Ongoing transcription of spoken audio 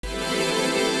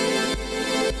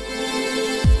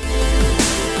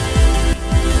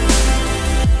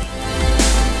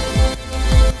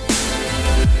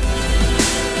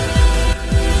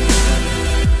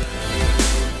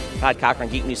Todd Cochran,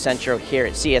 Geek News Central here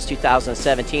at CES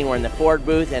 2017. We're in the Ford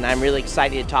booth, and I'm really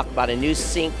excited to talk about a new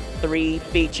Sync 3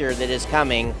 feature that is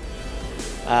coming.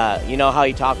 You know how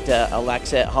you talk to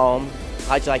Alexa at home?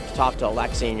 How'd you like to talk to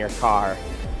Alexa in your car?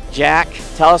 Jack,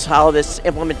 tell us how this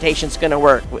implementation is going to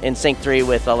work in Sync 3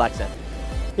 with Alexa.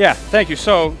 Yeah, thank you.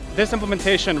 So this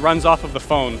implementation runs off of the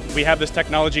phone. We have this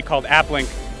technology called AppLink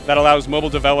that allows mobile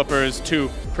developers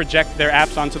to project their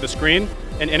apps onto the screen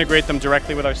and integrate them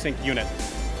directly with our Sync unit.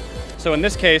 So in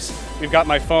this case, we've got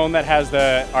my phone that has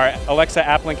our Alexa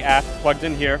AppLink app plugged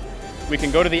in here. We can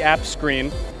go to the app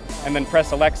screen and then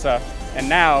press Alexa, and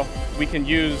now we can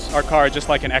use our car just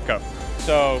like an Echo.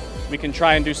 So we can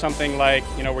try and do something like,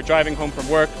 we're driving home from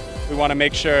work, we want to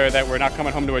make sure that we're not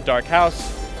coming home to a dark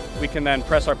house. We can then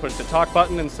press our push to talk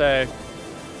button and say,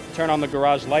 turn on the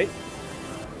garage light.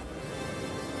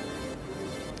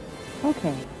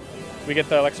 Okay. We get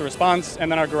the Alexa response,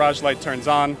 and then our garage light turns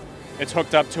on. It's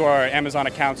hooked up to our Amazon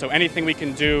account, so anything we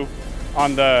can do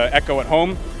on the Echo at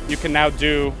home, you can now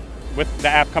do with the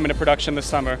app coming to production this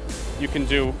summer, you can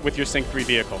do with your Sync 3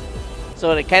 vehicle.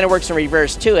 So it kind of works in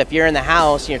reverse too. If you're in the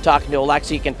house and you're talking to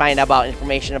Alexa, you can find out about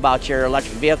information about your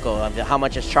electric vehicle, how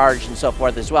much it's charged and so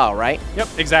forth as well, right? Yep,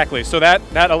 exactly. So that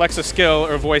Alexa skill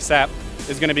or voice app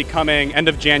is going to be coming end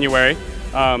of January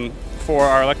for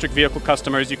our electric vehicle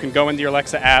customers. You can go into your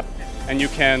Alexa app and you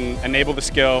can enable the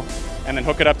skill and then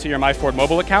hook it up to your MyFord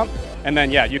mobile account. And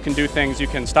then, yeah, you can do things. You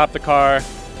can stop the car,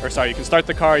 you can start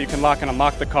the car, you can lock and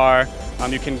unlock the car,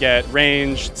 you can get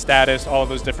range, status, all of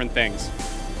those different things.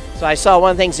 So I saw one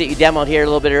of the things that you demoed here a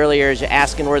little bit earlier is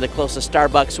asking where the closest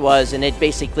Starbucks was, and it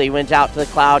basically went out to the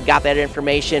cloud, got that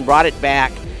information, brought it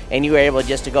back, and you were able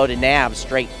just to go to nav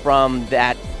straight from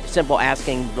that simple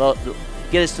asking,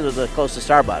 get us to the closest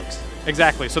Starbucks.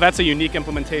 Exactly. So that's a unique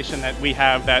implementation that we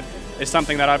have that is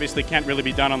something that obviously can't really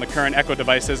be done on the current Echo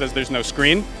devices as there's no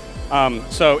screen.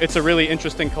 So it's a really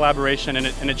interesting collaboration,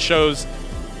 and it shows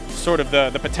sort of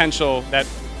the potential that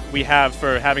we have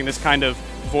for having this kind of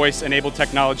voice-enabled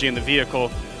technology in the vehicle,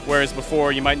 whereas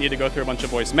before you might need to go through a bunch of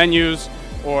voice menus,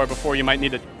 or before you might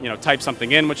need to type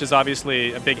something in, which is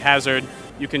obviously a big hazard.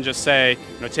 You can just say,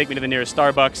 take me to the nearest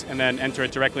Starbucks, and then enter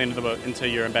it directly into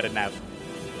your embedded nav.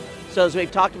 So as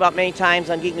we've talked about many times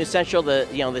on Geek News Central,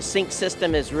 the Sync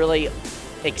system is really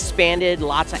expanded,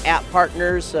 lots of app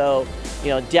partners, so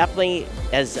definitely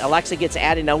as Alexa gets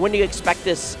added. Now, when do you expect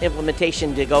this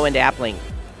implementation to go into AppLink?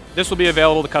 This will be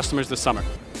available to customers this summer.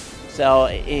 So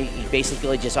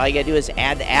basically just all you gotta do is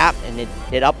add the app and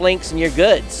it uplinks and you're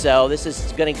good. So this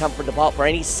is gonna come for default for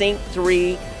any Sync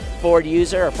 3 Ford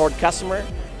user or Ford customer.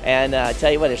 And I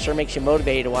tell you what, it sure makes you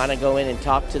motivated to wanna go in and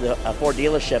talk to the Ford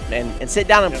dealership and sit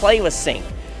down and play with Sync.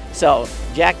 So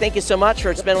Jack, thank you so much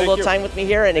for spending a little time with me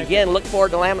here. And again, look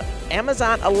forward to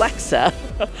Amazon Alexa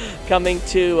coming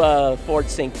to Ford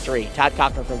Sync 3. Todd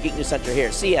Cochran from Geek News Center here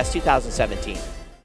at CES 2017.